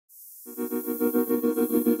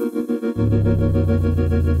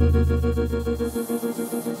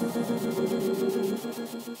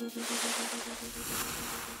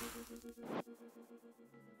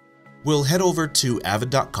We'll head over to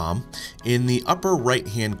avid.com. In the upper right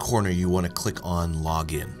hand corner, you want to click on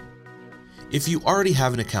Login. If you already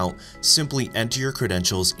have an account, simply enter your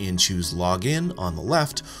credentials and choose Login on the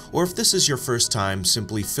left, or if this is your first time,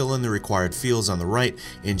 simply fill in the required fields on the right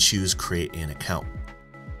and choose Create an Account.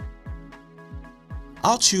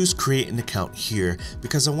 I'll choose Create an Account here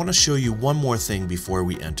because I want to show you one more thing before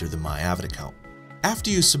we enter the My Avid account. After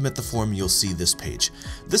you submit the form, you'll see this page.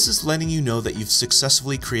 This is letting you know that you've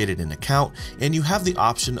successfully created an account, and you have the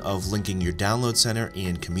option of linking your download center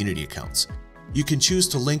and community accounts. You can choose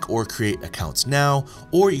to link or create accounts now,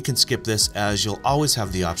 or you can skip this, as you'll always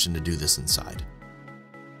have the option to do this inside.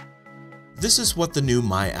 This is what the new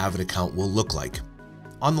My Avid account will look like.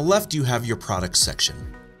 On the left, you have your products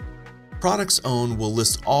section. Products Owned will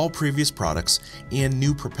list all previous products and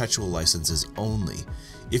new perpetual licenses only.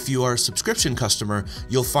 If you are a subscription customer,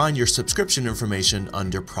 you'll find your subscription information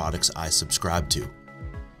under Products I Subscribe to.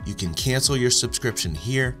 You can cancel your subscription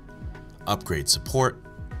here, upgrade support,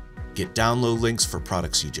 get download links for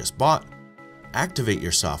products you just bought, activate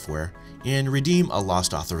your software, and redeem a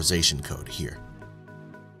lost authorization code here.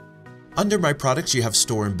 Under My Products, you have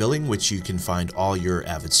Store and Billing, which you can find all your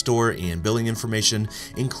Avid store and billing information,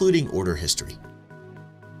 including order history.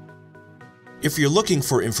 If you're looking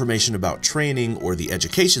for information about training or the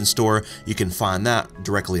education store, you can find that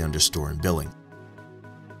directly under Store and Billing.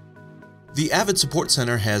 The Avid Support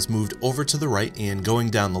Center has moved over to the right, and going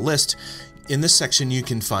down the list, in this section you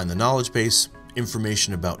can find the knowledge base,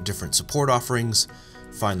 information about different support offerings,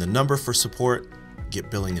 find the number for support,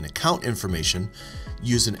 get billing and account information,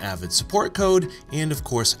 use an Avid support code, and of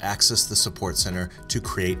course access the Support Center to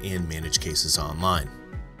create and manage cases online.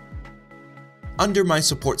 Under My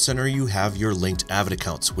Support Center, you have your linked Avid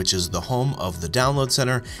accounts, which is the home of the Download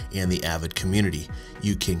Center and the Avid community.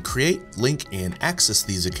 You can create, link, and access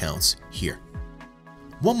these accounts here.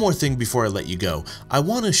 One more thing before I let you go, I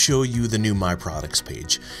want to show you the new My Products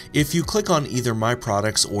page. If you click on either My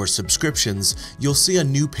Products or Subscriptions, you'll see a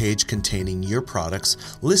new page containing your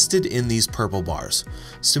products listed in these purple bars.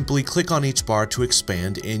 Simply click on each bar to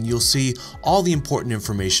expand, and you'll see all the important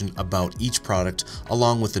information about each product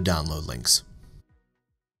along with the download links.